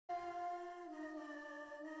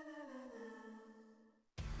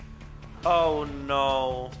Oh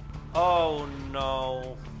no. Oh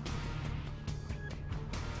no.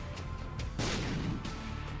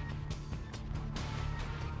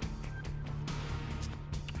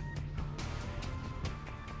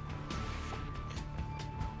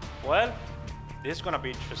 Well, this is gonna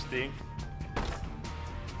be interesting.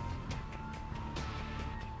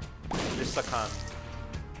 At least I can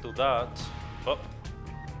do that. Oh.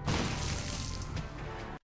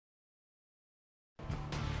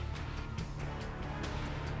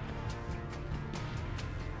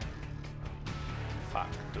 Fuck,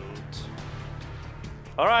 dude.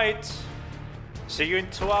 Alright. See you in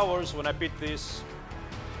 2 hours when I beat this.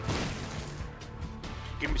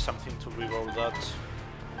 Give me something to reroll that.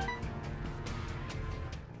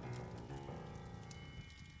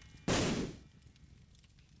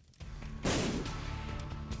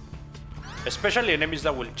 Especially enemies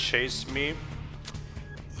that will chase me.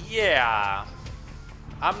 Yeah,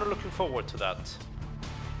 I'm not looking forward to that.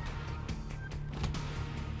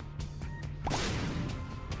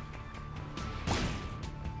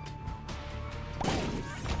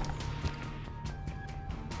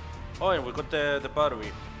 Oh, and we got the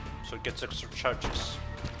battery, so it gets extra charges.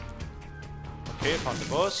 Okay, found the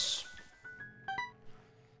boss.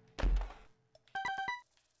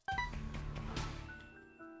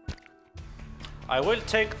 I will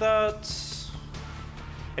take that.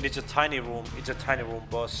 And it's a tiny room. It's a tiny room,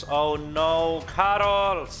 boss. Oh no,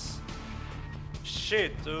 Carols!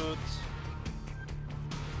 Shit, dude.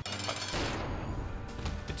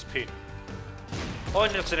 It's P. Oh,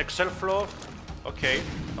 and it's an Excel floor. Okay,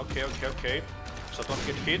 okay, okay, okay. So don't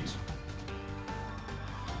get hit.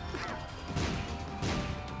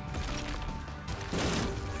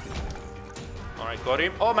 Alright, got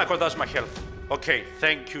him. Oh my god, that's my health. Okay,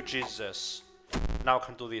 thank you, Jesus. Now I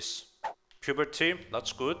can do this. Puberty,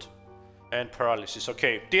 that's good. And paralysis,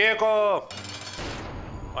 okay. Diego!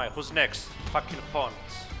 Alright, who's next? Fucking Hunt.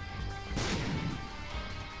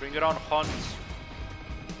 Bring it on, Hunt.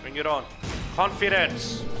 Bring it on.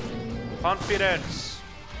 Confidence! Confidence!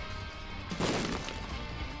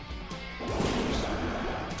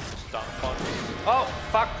 Stun Hunt. Oh,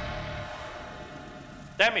 fuck!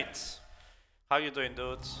 Damn it! How you doing,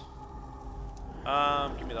 dude?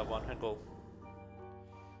 Give me that one and go.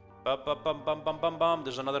 Bum, bum, bum, bum, bum, bum, bum.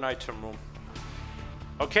 There's another item room.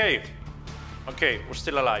 Okay. Okay, we're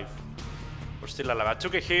still alive. We're still alive. I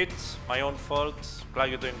took a hit, my own fault.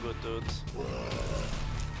 Glad you're doing good, dude.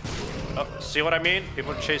 Oh, see what I mean?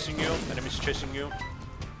 People chasing you, enemies chasing you.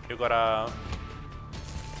 You gotta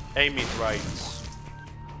aim it right.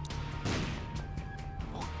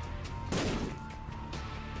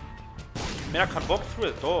 I mean, I can walk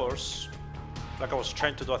through the doors, like I was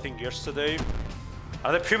trying to do, I think, yesterday.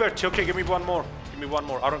 And the puberty, okay, give me one more. Give me one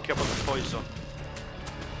more. I don't care about the poison.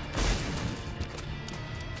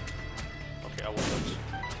 Okay, I want that.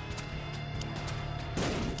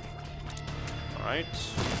 Alright.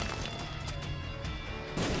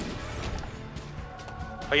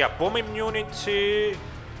 Oh yeah, bomb immunity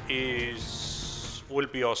will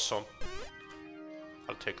be awesome.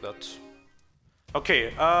 I'll take that.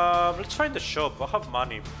 Okay, let's find the shop. I have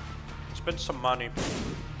money. Spend some money.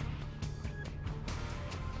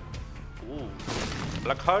 Ooh,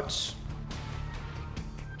 black hearts.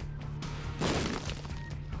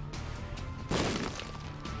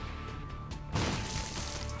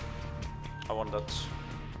 I want that.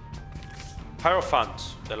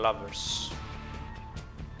 Hierophant, the lovers.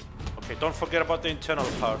 Okay, don't forget about the internal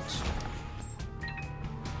heart.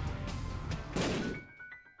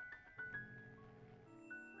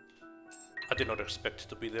 I did not expect it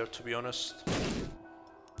to be there, to be honest.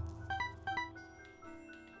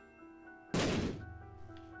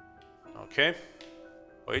 Okay.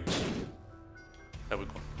 Wait. There we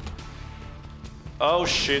go. Oh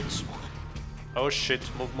shit. Oh shit.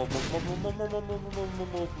 Move, move, move, move, move, move, move, move, move,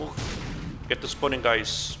 move, move, move. Get the spawning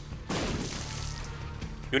guys.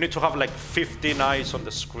 You need to have like 15 eyes on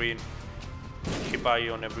the screen. Keep eye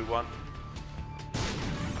on everyone.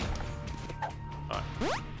 Alright.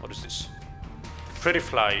 What is this? Pretty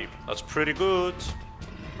fly. That's pretty good.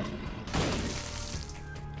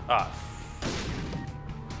 Ah.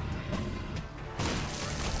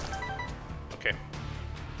 Okay.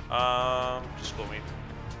 Just go in.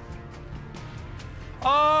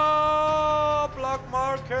 Oh, black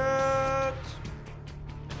market.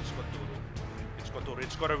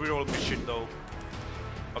 It's got a real mission though.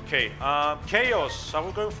 Okay. Chaos. Are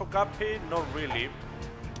we going for Guppy? Not really.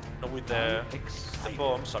 Not with the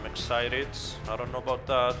bombs. I'm excited. I don't know about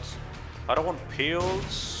that. I don't want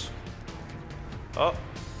pills. Oh.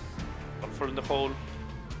 Don't fall in the hole.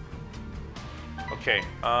 Okay,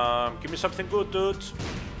 give me something good, dude.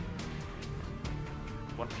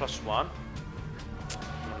 1+1. I'm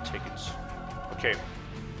gonna take it. Okay.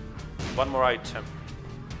 One more item.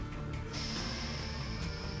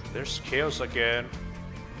 There's chaos again.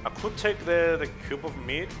 I could take the cube of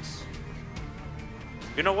meat.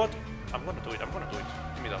 You know what? I'm gonna do it.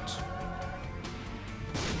 Give me that.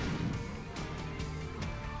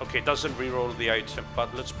 Okay, it doesn't reroll the item,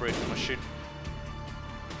 but let's break the machine.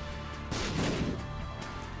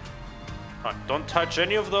 Right, don't touch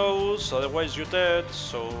any of those, otherwise you're dead,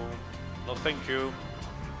 so no thank you.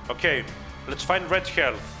 Okay, let's find red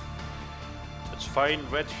health. Let's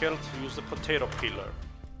find red health, use the potato peeler.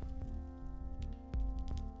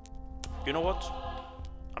 You know what?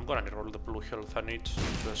 I'm gonna need all the blue health I need,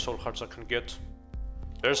 the soul hearts I can get.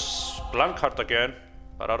 There's blank heart again,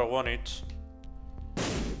 but I don't want it.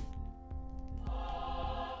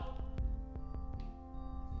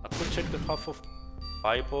 I could take the half of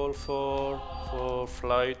Bible for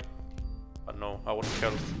flight, but no, I want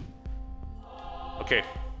health. Okay,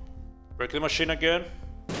 break the machine again.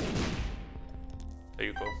 There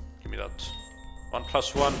you go, give me that.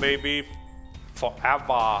 1+1, baby,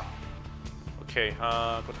 forever. Okay,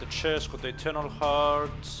 got the chest, got the eternal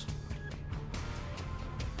heart.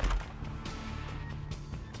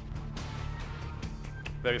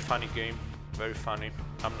 Very funny game, very funny.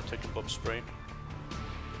 I'm not taking Bob's brain.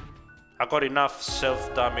 I got enough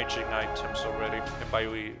self-damaging items already, and by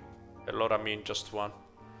a lot I mean just one.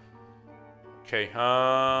 Okay,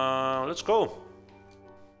 let's go.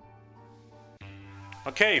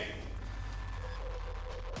 Okay.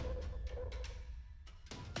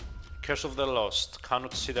 Curse of the Lost,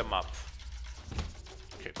 cannot see the map.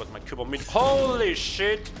 Okay, got my cube of meat. Holy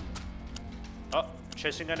shit! Oh,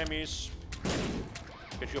 chasing enemies.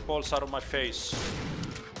 Get your balls out of my face.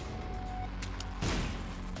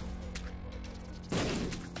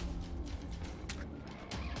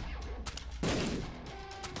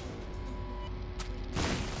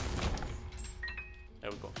 There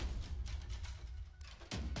we go.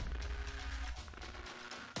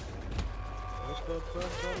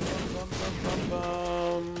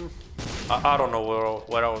 I don't know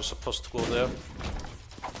where I was supposed to go there.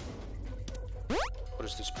 What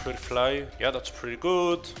is this, pretty fly? Yeah, that's pretty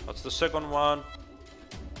good. That's the second one.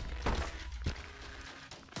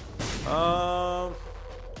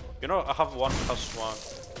 You know, I have 1+1.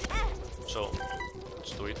 So,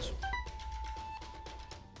 let's do it.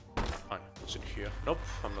 Fine, what's in here? Nope,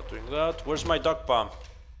 I'm not doing that. Where's my duck bomb?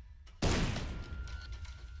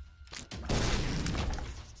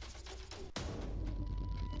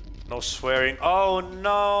 No swearing. Oh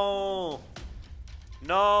no!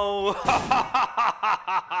 No!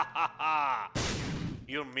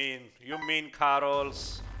 You mean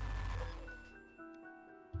Carols.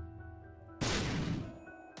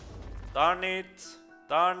 Darn it,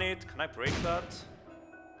 can I break that?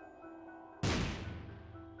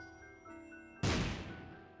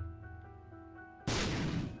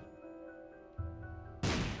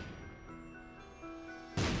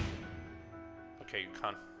 Okay, you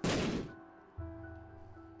can.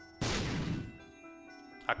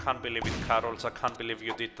 I can't believe it, Carols. I can't believe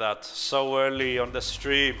you did that so early on the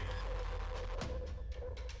stream.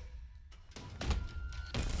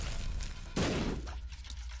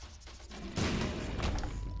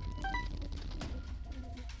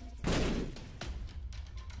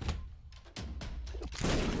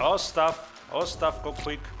 Oh stuff, go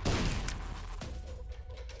quick.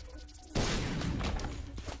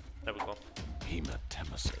 There we go.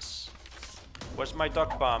 Hematemesis. Where's my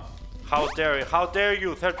duck bomb? How dare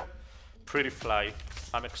you, third pretty fly.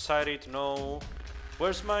 I'm excited, no.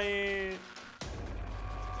 Where's my...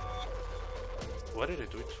 Why did I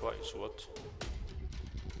do it twice, what?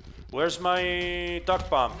 Where's my duck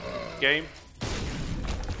bomb? Game?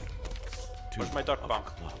 Where's my duck bomb?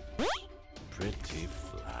 Pretty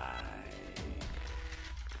fly.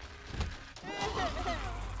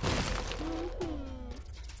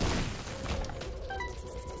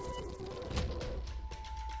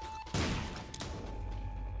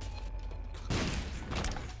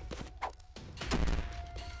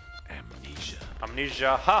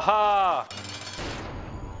 Amnesia, haha!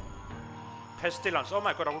 Pestilence, oh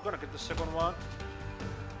my god, are we gonna get the second one?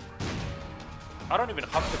 I don't even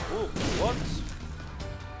have the book, what?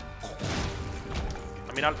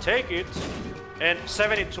 I mean, I'll take it. And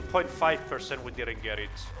 72.5% we didn't get it.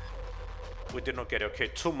 We did not get it, okay,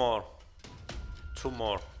 two more.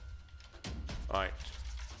 Alright.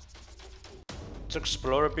 Let's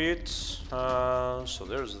explore a bit. So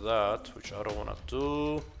there's that, which I don't wanna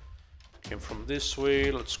do. came from this way.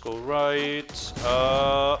 Let's go right.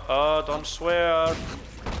 Don't swear.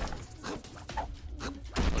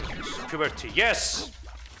 Puberty. Yes!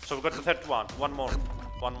 So we got the third one. One more.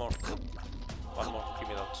 One more. One more. Give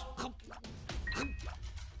me that.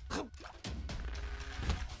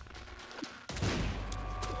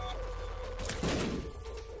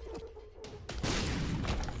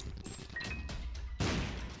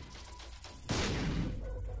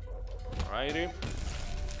 Alrighty.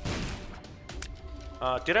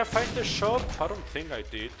 Did I find the shop? I don't think I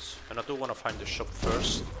did. And I do want to find the shop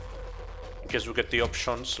first. In case we get the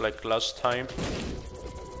options like last time.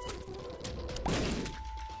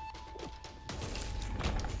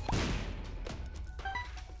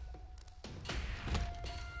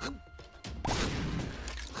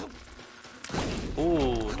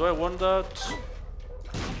 Ooh, do I want that?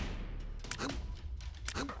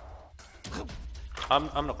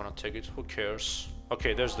 I'm not gonna take it, who cares?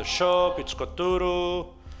 Okay, there's the shop, it's got Duru.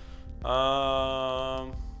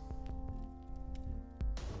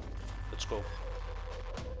 Let's go.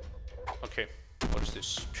 Okay, what is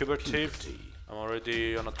this? Puberty. I'm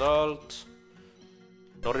already an adult.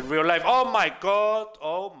 Not in real life. Oh my god!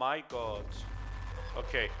 Oh my god.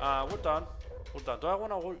 Okay, we're done. We're done. Do I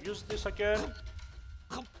wanna use this again?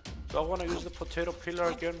 Do I wanna use the potato pillar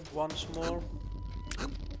again once more?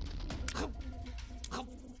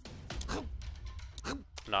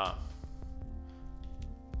 Nah.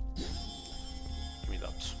 Give me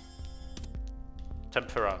that.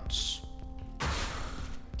 Temperance.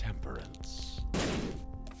 Temperance.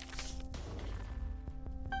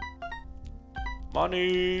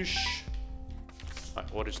 Manish.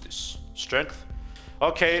 Right, what is this? Strength?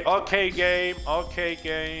 Okay, okay game. Okay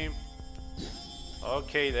game.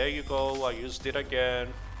 Okay, there you go. I used it again.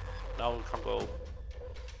 Now we can go.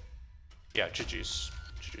 Yeah, GG's.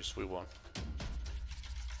 GG's, we won.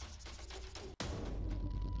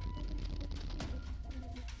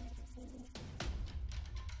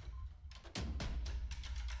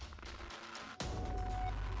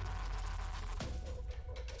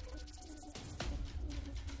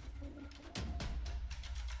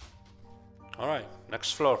 Alright,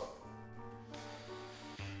 next floor.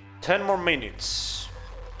 10 more minutes.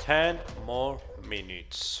 10 more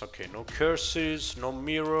minutes. Okay, no curses, no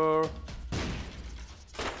mirror.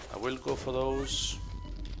 I will go for those.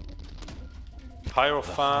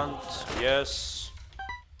 Hierophant, yes.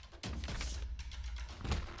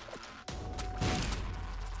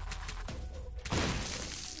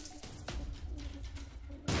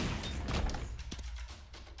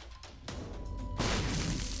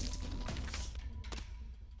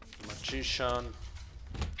 Magician.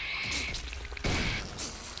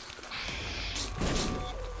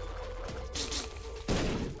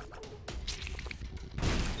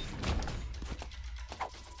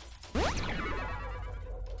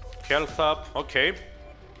 Health up, okay.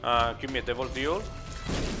 Give me a devil deal.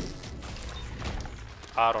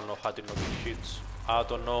 I don't know how I did not get hit. I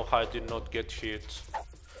don't know how I did not get hit.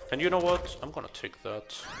 And you know what? I'm gonna take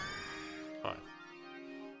that. Alright.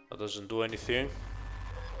 That doesn't do anything.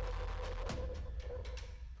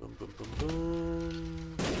 Boom, boom, boom,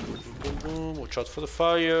 boom. Boom, boom, boom, boom. Watch out for the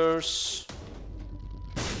fires.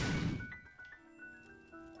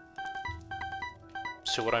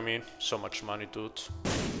 See what I mean? So much money, dude.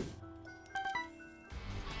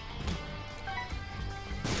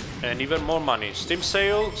 And even more money. Steam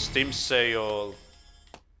sale? Steam sale.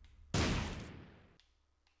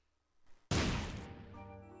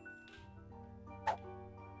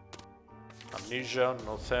 Amnesia,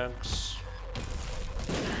 no thanks.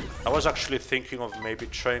 I was actually thinking of maybe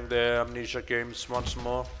trying the Amnesia games once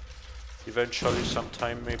more. Eventually,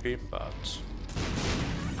 sometime maybe, but...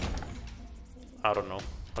 I don't know.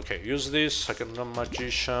 Okay, use this. I can run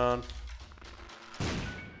Magician.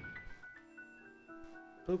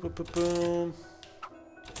 Boom, boom, boom, boom.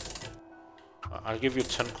 I'll give you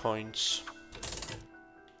 10 coins.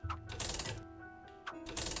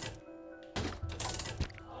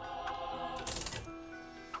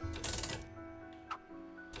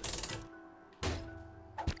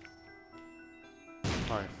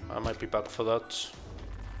 Alright, I might be back for that.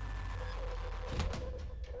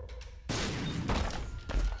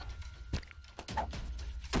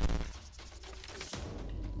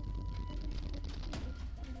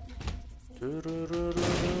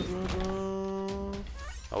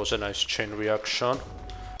 That was a nice chain reaction.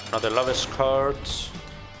 Another Lavis card.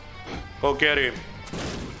 Go get him.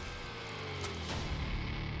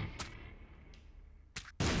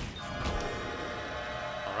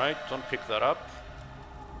 Alright, don't pick that up.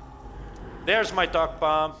 There's my Dark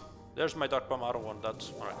Bomb. There's my Dark Bomb. I don't want that.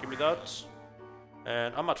 Alright, give me that.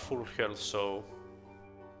 And I'm at full health, so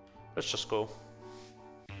let's just go.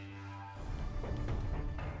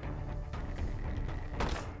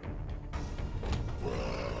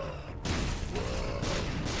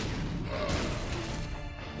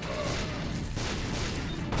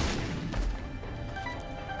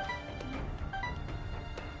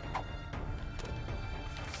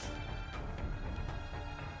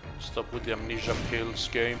 Stop with the amnesia pills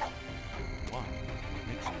game.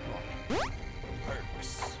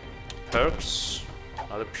 Perks,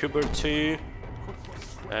 another puberty,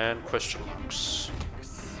 and question marks.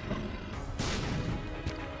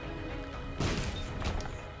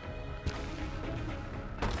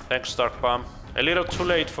 Thanks, Dark Bomb. A little too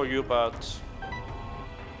late for you, but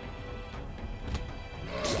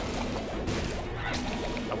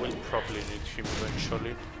I will probably need him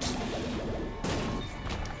eventually.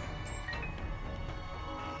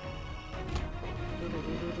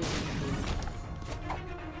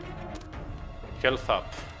 Health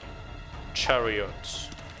up. Chariot.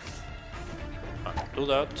 Do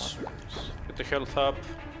that. Get the health up.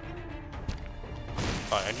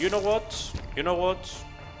 And you know what? You know what?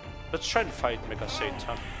 Let's try and fight Mega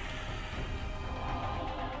Satan.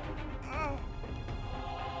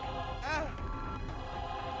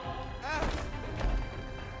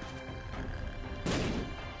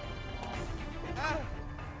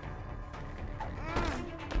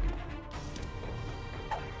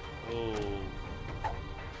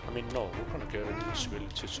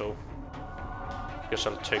 So guess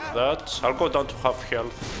I'll take that. I'll go down to half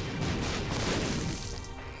health.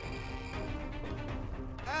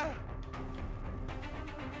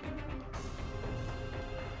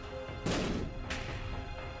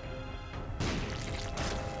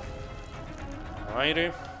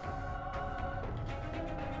 Alrighty.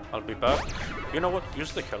 I'll be back. You know what?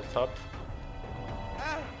 Use the health up.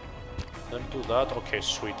 Then do that. Okay,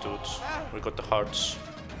 sweet dudes. We got the hearts.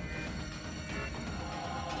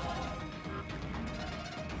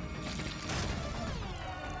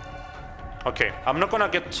 Okay, I'm not gonna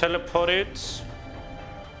get teleported,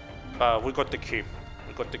 but we got the key.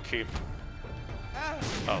 We got the key.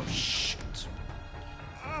 Oh shit.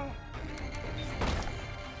 Oh,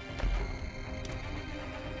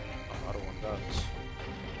 I don't want that.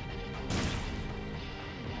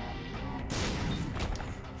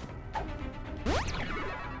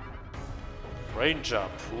 Range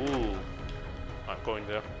up. Ooh. I'm going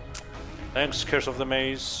there. Thanks, Curse of the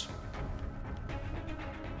Maze.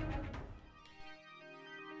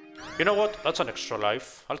 You know what? That's an extra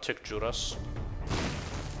life. I'll take Juras.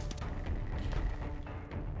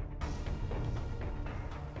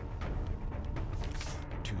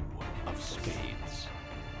 Two of spades.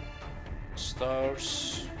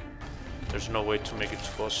 Stars. There's no way to make it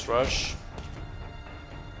to boss rush.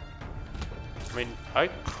 I mean, I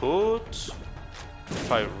could,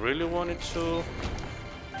 if I really wanted to,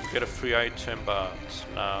 get a free item, but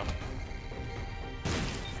nah.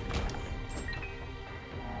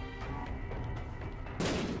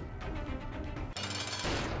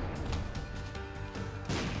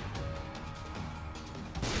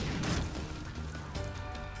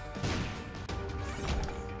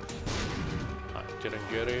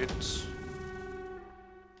 Didn't get it.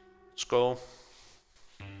 Let's go.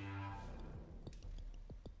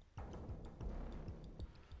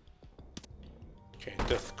 Okay,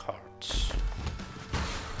 death cards.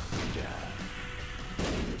 Yeah.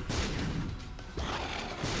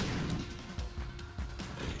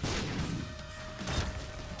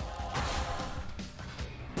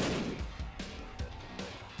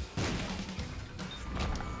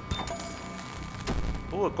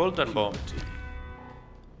 Ooh, a golden bomb.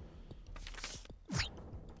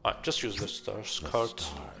 Just use the stars card.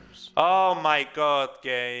 Oh my god,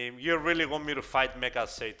 game. You really want me to fight Mega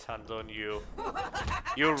Satan, don't you?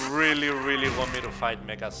 You really, really want me to fight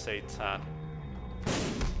Mega Satan.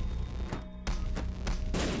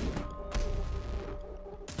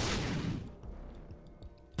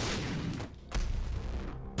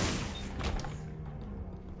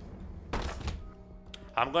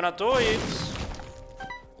 I'm gonna do it.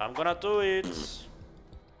 I'm gonna do it.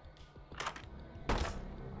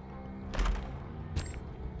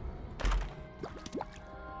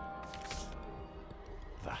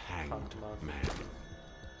 Man.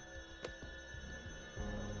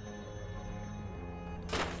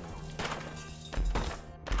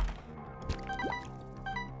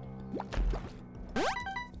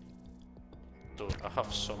 Dude, I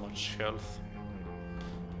have so much health.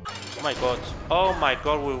 Oh my god. Oh my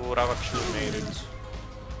god, we would have actually made it.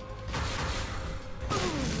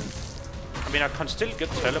 I mean, I can still get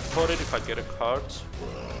teleported if I get a card.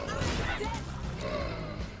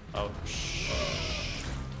 Oh, shh.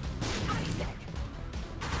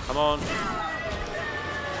 Come on.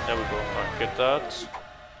 There we go. Alright, get that.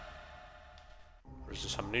 Where's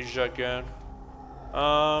this amnesia again?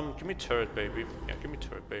 Give me turret, baby. Yeah, give me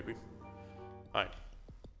turret, baby. Alright.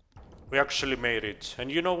 We actually made it.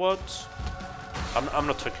 And you know what? I'm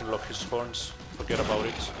not taking Loki's horns. Forget about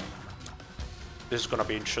it. This is gonna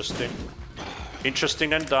be interesting.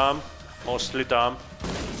 Interesting and dumb. Mostly dumb.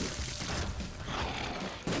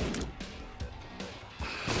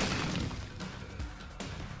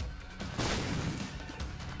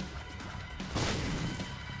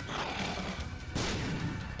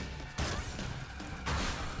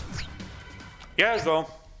 Yeah, go.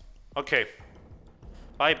 Okay.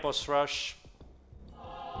 Bye, boss rush.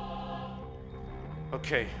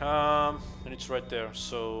 Okay, and it's right there,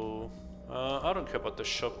 so I don't care about the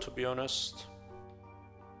shop, to be honest.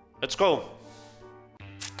 Let's go.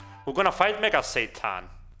 We're gonna fight Mega Satan.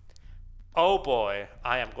 Oh boy,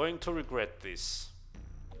 I am going to regret this.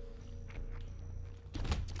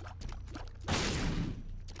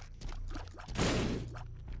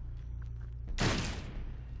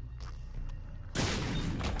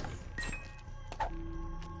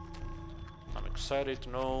 I'm excited,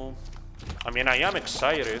 no. I mean, I am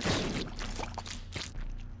excited.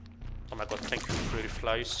 Oh my god, thank you, pretty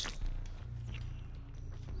flies.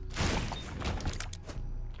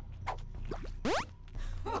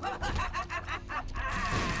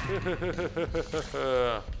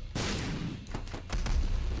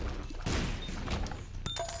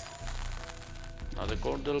 Another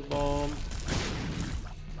Gordel bomb.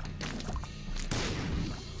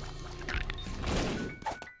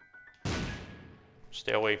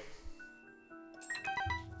 Stay away.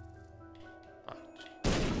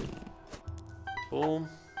 Boom.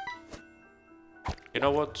 You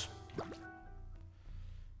know what?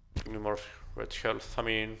 Give me more red health. I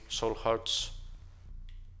mean, soul hearts.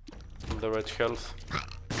 From the red health.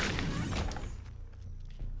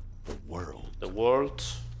 The world. The world.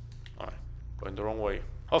 Alright, going the wrong way.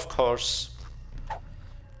 Of course.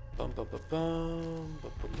 Bum, bum, bum, bum,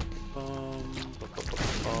 bum, bum, bum, bum, bum, bum,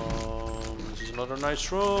 bum. This is another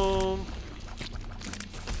nice room.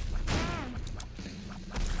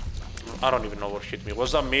 I don't even know what hit me.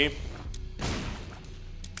 Was that me?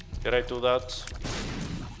 Did I do that?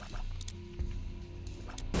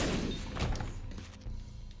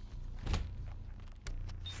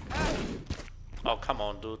 Oh, come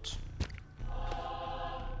on, dude.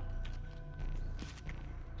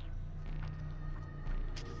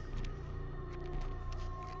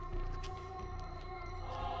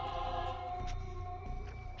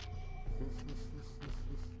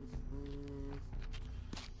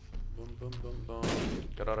 Boom, boom, boom.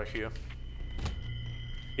 Get out of here.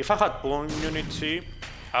 If I had bone immunity,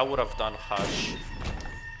 I would have done hash.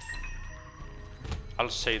 I'll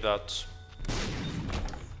say that.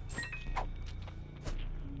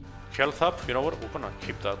 Health up, you know what? We're gonna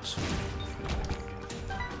keep that.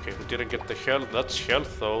 Okay, we didn't get the health. That's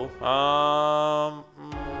health though. I'm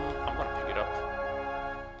gonna pick it up.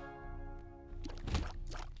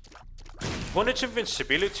 When it's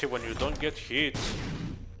invincibility when you don't get hit.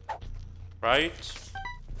 Right?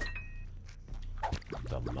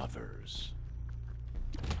 The lovers.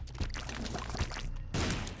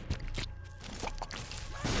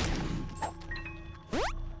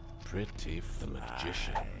 Pretty the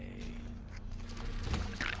magician.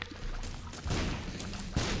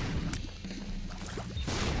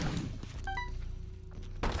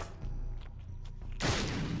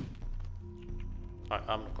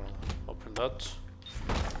 I'm not gonna open that.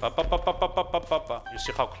 You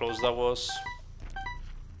see how close that was?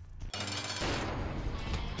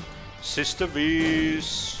 Sister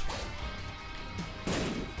V's.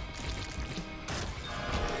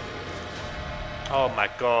 Oh my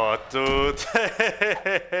god, dude.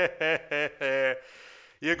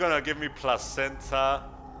 You're gonna give me placenta.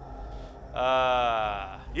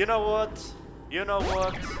 You know what? You know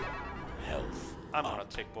what? Health. I'm gonna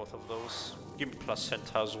take both of those. Give me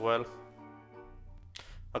placenta as well.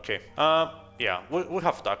 Okay, yeah, we'll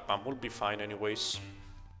have Dark Bomb. We'll be fine anyways.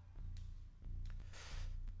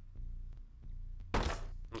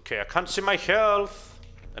 Okay, I can't see my health.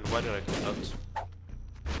 And why did I do that?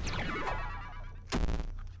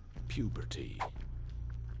 Puberty.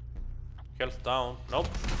 Health down. Nope.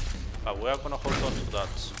 But we are gonna hold on to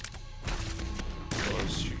that.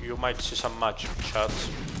 Because you might see some magic, chat.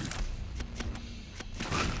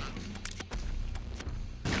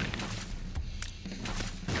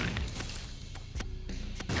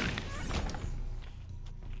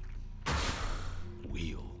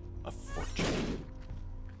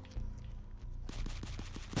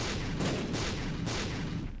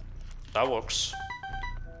 That works.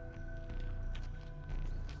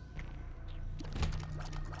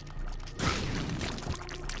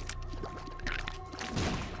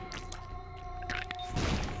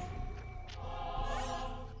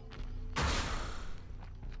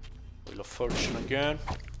 Wheel of Fortune again.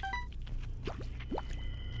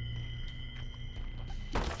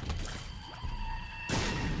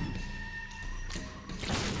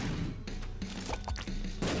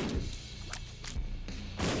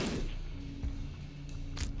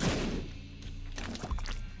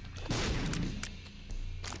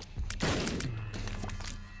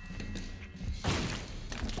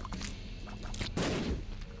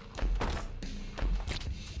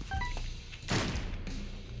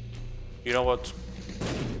 You know what?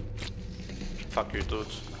 Fuck you, dude.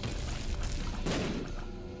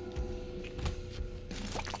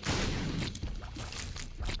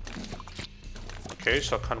 Okay,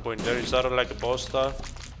 so I can't go in there. Is that like a boss there?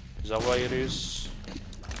 Is that why it is?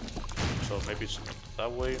 So maybe it's not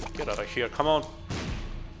that way. Get out of here, come on.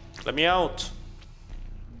 Let me out.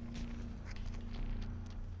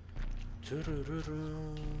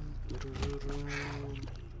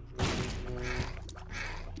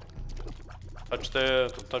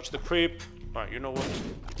 Don't touch the creep. Alright, you know what?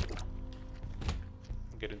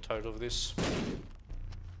 I'm getting tired of this.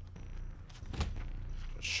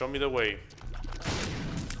 Show me the way.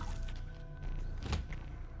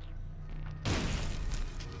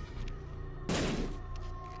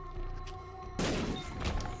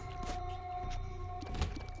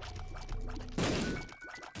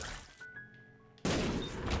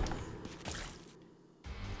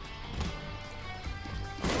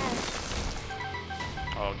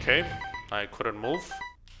 Okay, I couldn't move.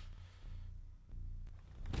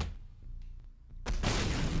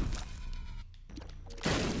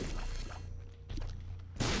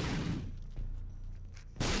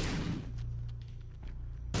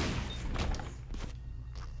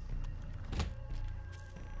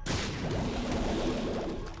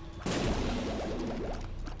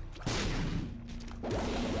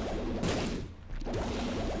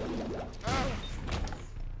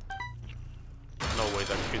 No way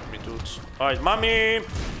that hit me, dudes. Alright, mommy!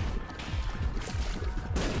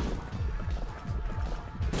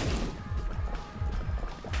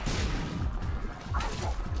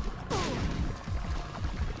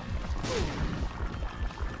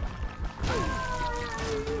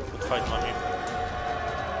 Good fight, mommy.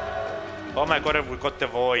 Oh my god, we got the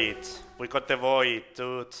void. We got the void,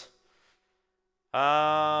 dude.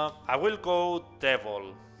 I will go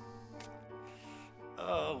devil.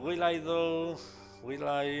 Will I though? Will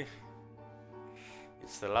I?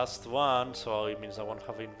 It's the last one, so it means I won't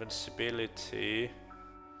have invincibility.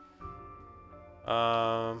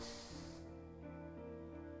 I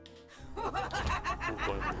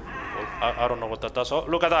don't know what that does. Oh,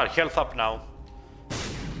 look at that, health up now.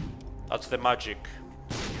 That's the magic.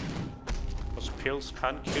 Those pills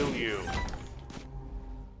can kill you.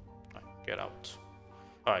 Get out.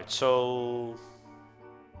 Alright, so...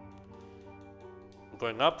 We're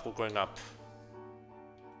going up, we're going up.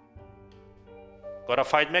 Gotta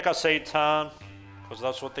fight Mega Satan, because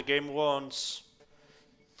that's what the game wants.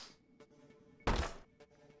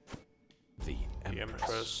 The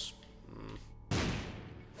Empress.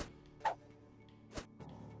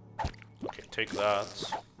 Okay, take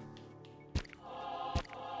that.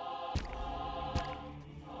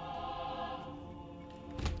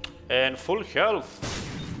 And full health.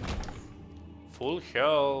 Full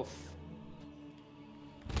health.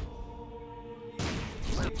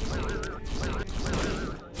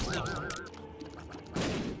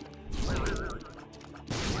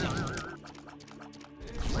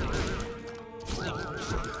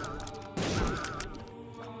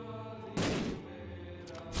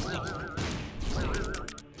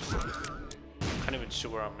 Can't even see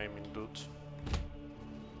where I'm aiming, dude.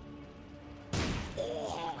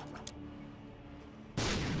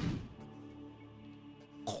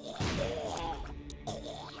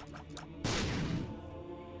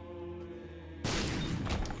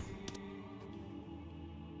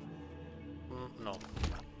 No.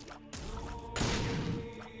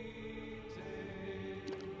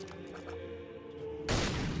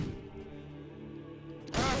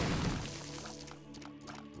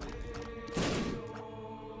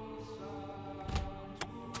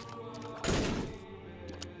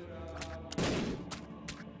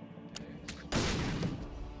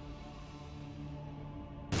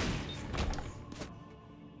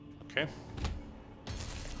 Okay.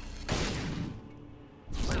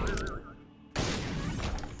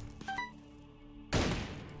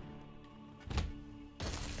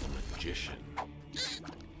 Magician.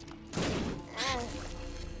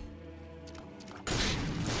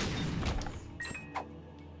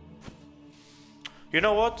 You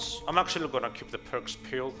know what? I'm actually gonna keep the perks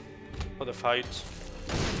peeled for the fight.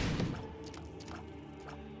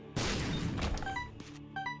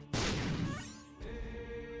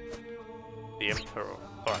 The Emperor.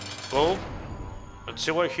 Alright, go. Let's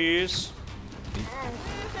see where he is.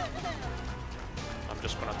 I'm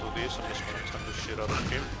just gonna do this. I'm just gonna turn the shit out of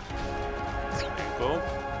him. There you go.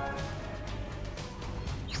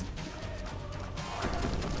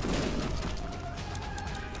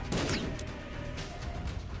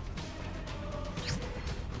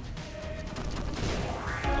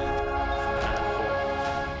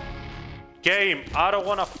 Game, I don't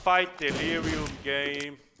wanna fight Delirium,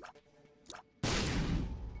 game.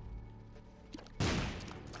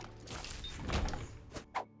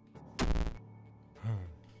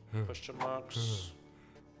 Question marks.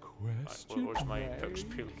 Right, where's my perks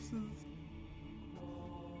pill?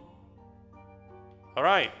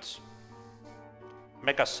 Alright.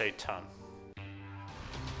 Mega Satan.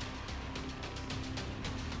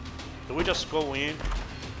 Do we just go in?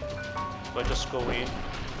 Do I just go in?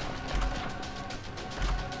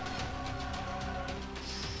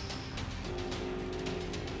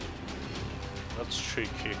 That's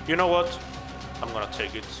tricky. You know what? I'm gonna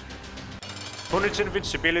take it. Who needs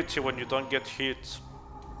invincibility when you don't get hit?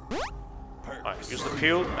 Alright, use the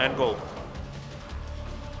peel and go.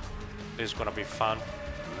 This is gonna be fun.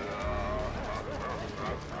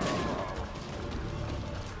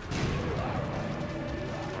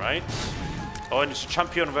 Right. Oh, and it's a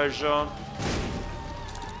champion version.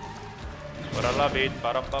 But I love it.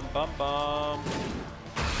 Ba bam bam bam.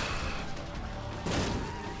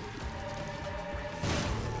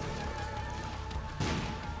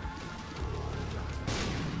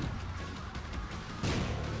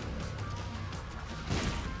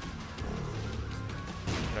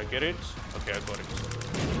 Get it? Okay, I got it.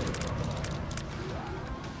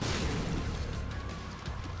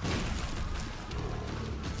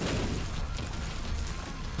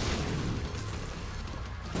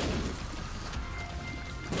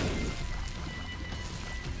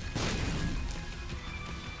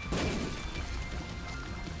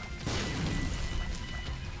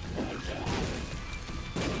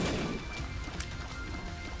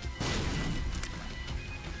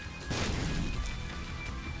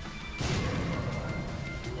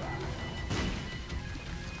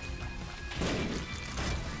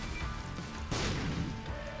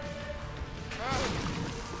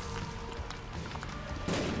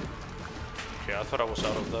 I thought I was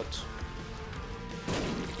out of that.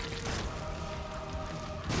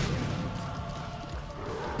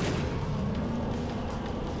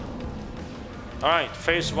 Alright,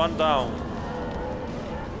 phase 1 down.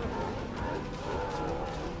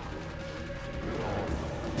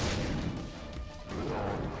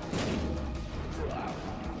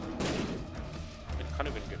 It can't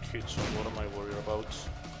even get hit, so what am I worried about?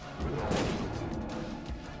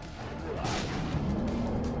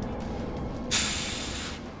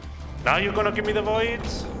 Now you're gonna give me the void?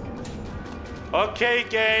 Okay,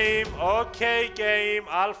 game. Okay, game.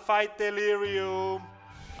 I'll fight Delirium.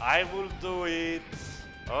 I will do it.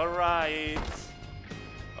 Alright.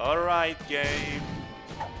 Alright, game.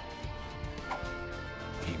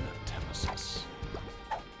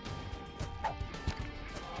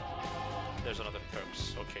 There's another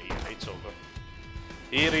perks. Okay, yeah, it's over.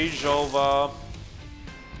 It is over.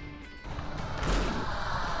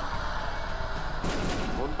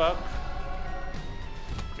 Moonbug.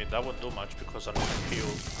 I mean, that won't do much because I'm not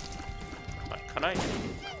healed. Can I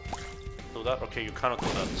do that? Okay, you cannot do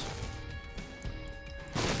that.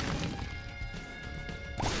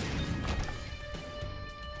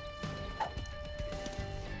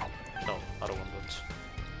 No, I don't want that.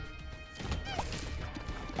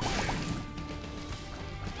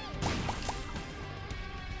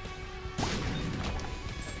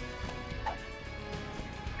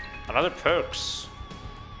 Another perks.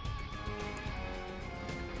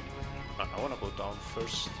 I wanna go down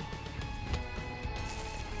first.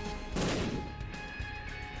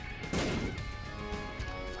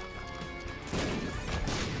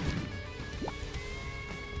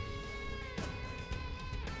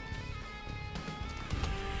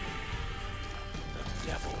 The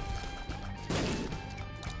devil.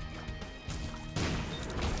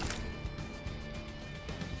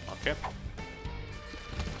 Okay.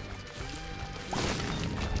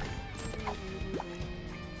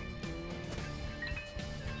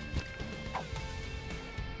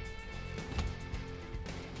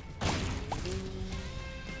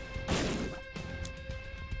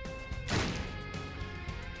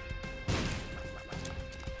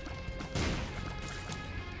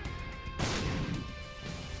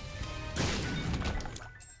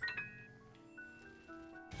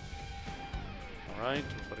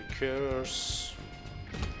 cares?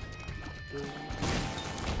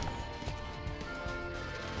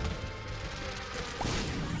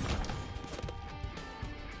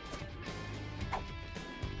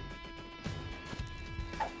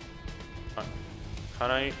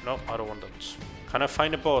 Can I? No, I don't want that. Can I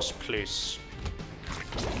find a boss, please?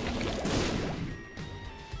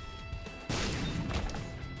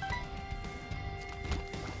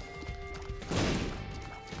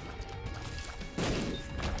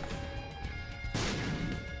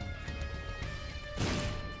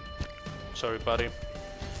 Sorry, buddy.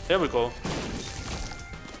 There we go.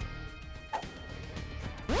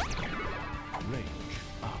 Range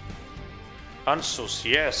up. Ansus,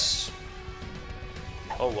 yes.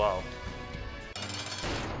 Oh wow.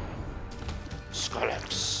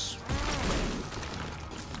 Skullx.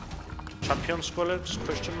 Champion Skullx?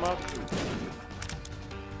 Question mark.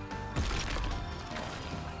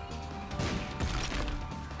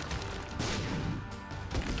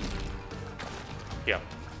 Yeah.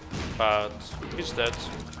 But he's dead.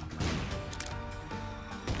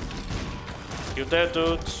 You dead,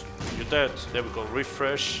 dude. You dead. There we go.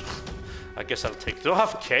 Refresh. I guess I'll take. Do I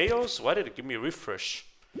have chaos? Why did it give me refresh?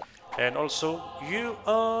 And also, you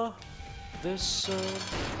are the sun.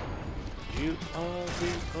 You are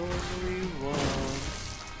the only one.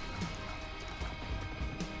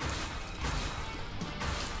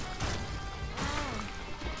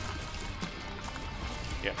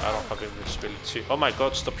 Yeah, I don't have invincibility. Oh my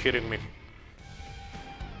god, stop hitting me.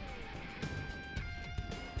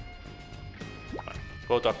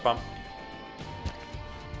 Go Dark Bomb.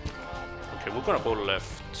 Okay, we're gonna go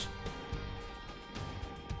left.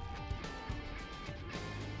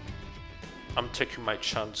 I'm taking my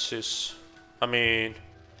chances. I mean,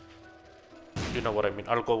 you know what I mean.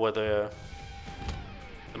 I'll go where the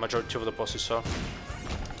majority of the bosses are.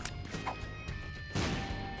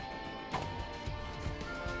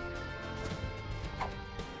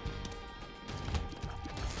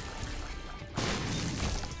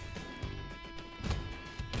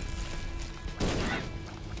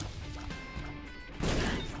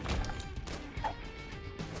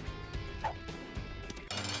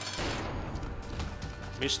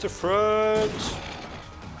 Mr. Fred!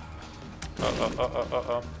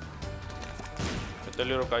 Get the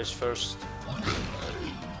little guys first.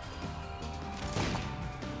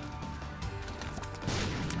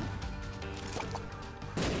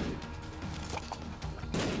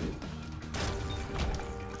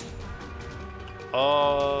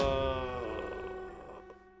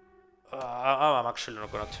 I'm actually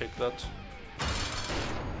not gonna take that.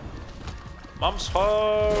 Mom's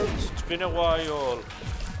heart! It's been a while.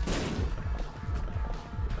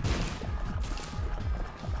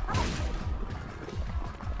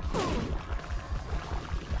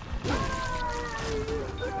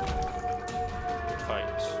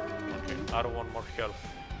 I don't want more health.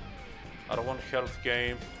 I don't want health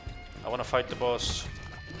game. I want to fight the boss.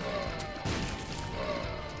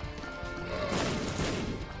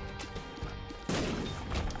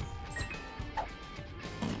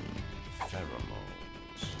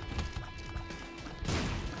 Pheromones.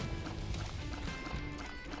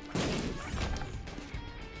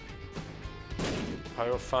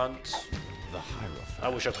 Hierophant. The Hierophant. I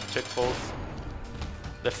wish I could take both.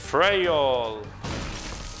 The Frayol.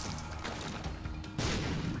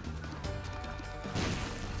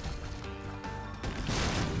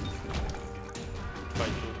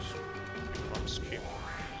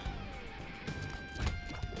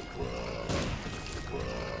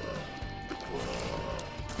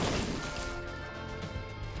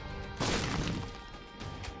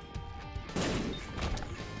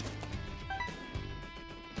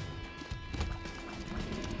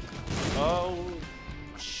 Oh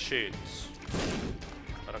shit.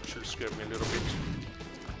 That actually scared me a little bit.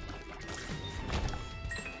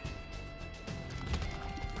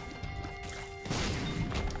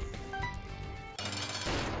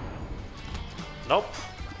 Nope.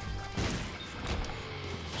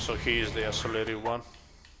 So he is the isolated one.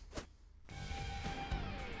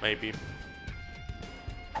 Maybe.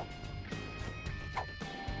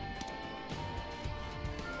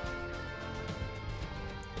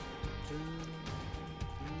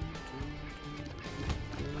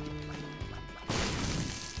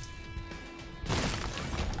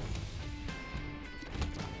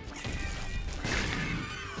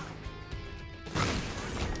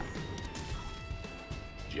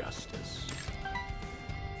 Justice.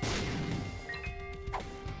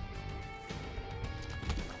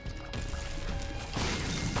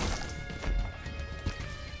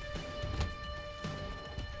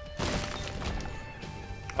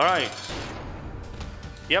 Alright.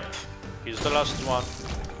 Yep, he's the last one.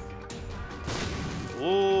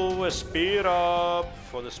 Ooh, a speed up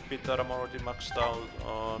for the speed that I'm already maxed out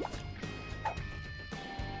on.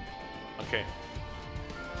 Okay,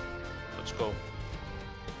 let's go.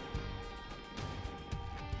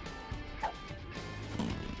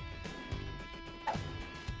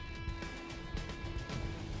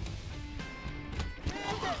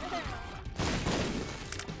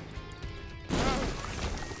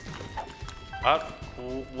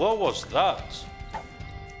 What was that?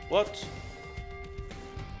 What?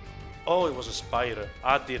 Oh, it was a spider.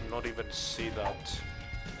 I did not even see that.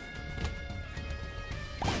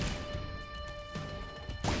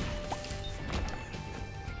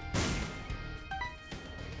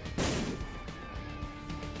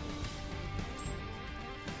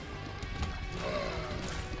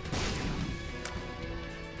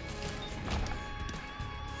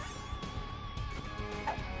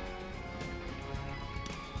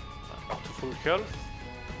 Up to full health.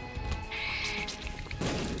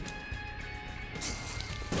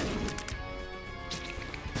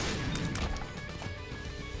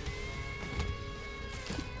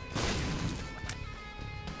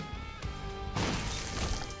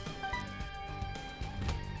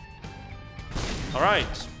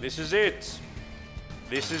 Alright, this is it.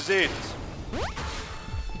 This is it.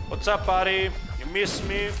 What's up, buddy? You miss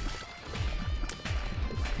me?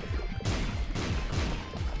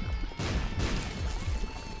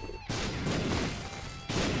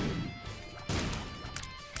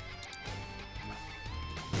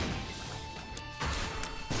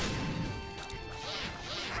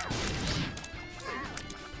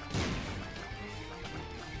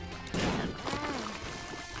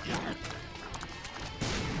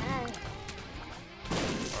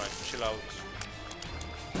 Chill out.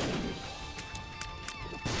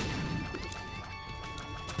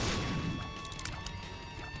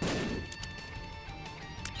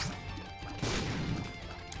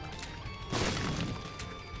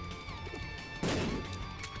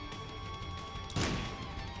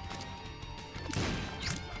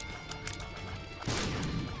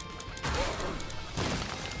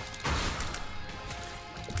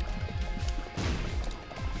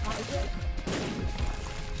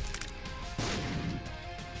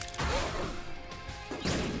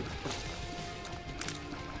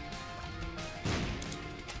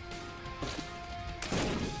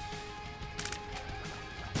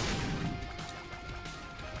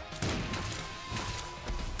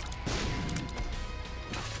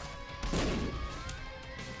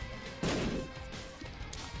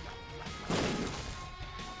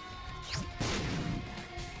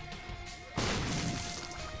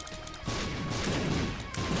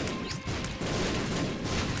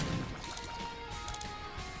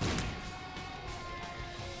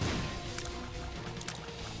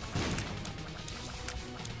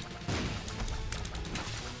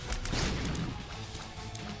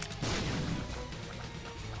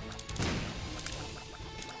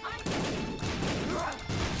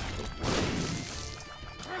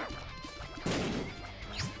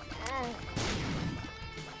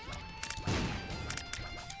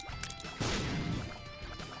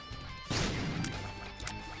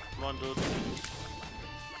 Come on, dude.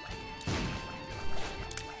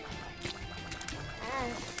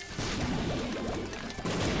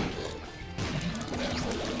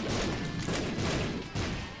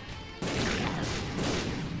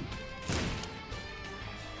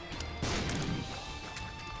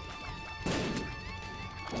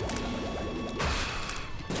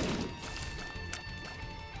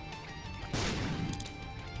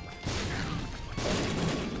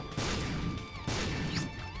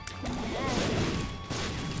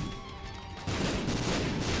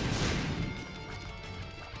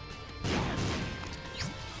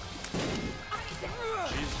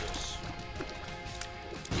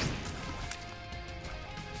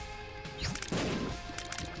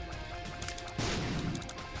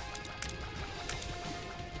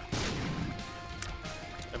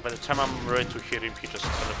 By the time I'm ready to hit him, he just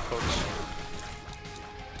teleports.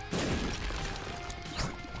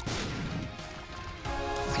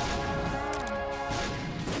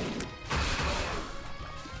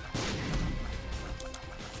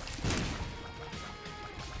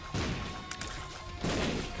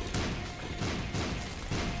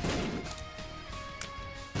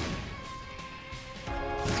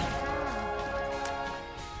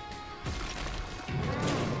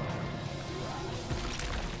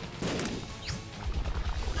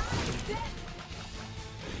 Dead.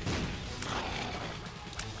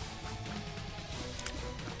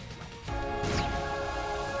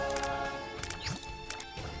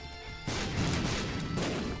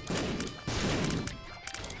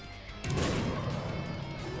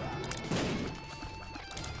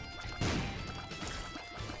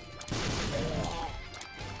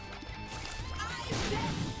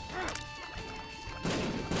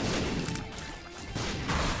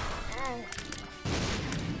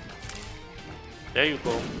 There you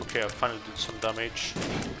go. Okay, I finally did some damage.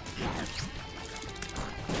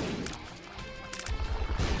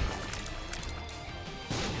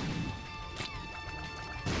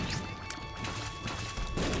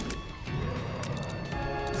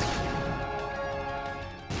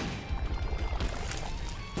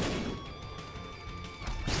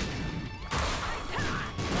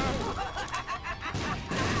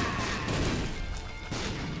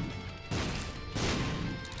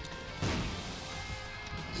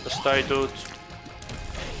 Just die, dude.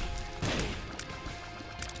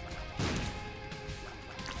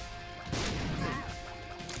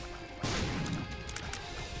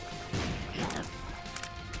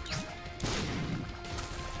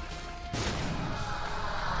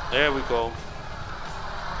 There we go.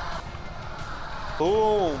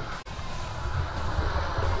 Boom!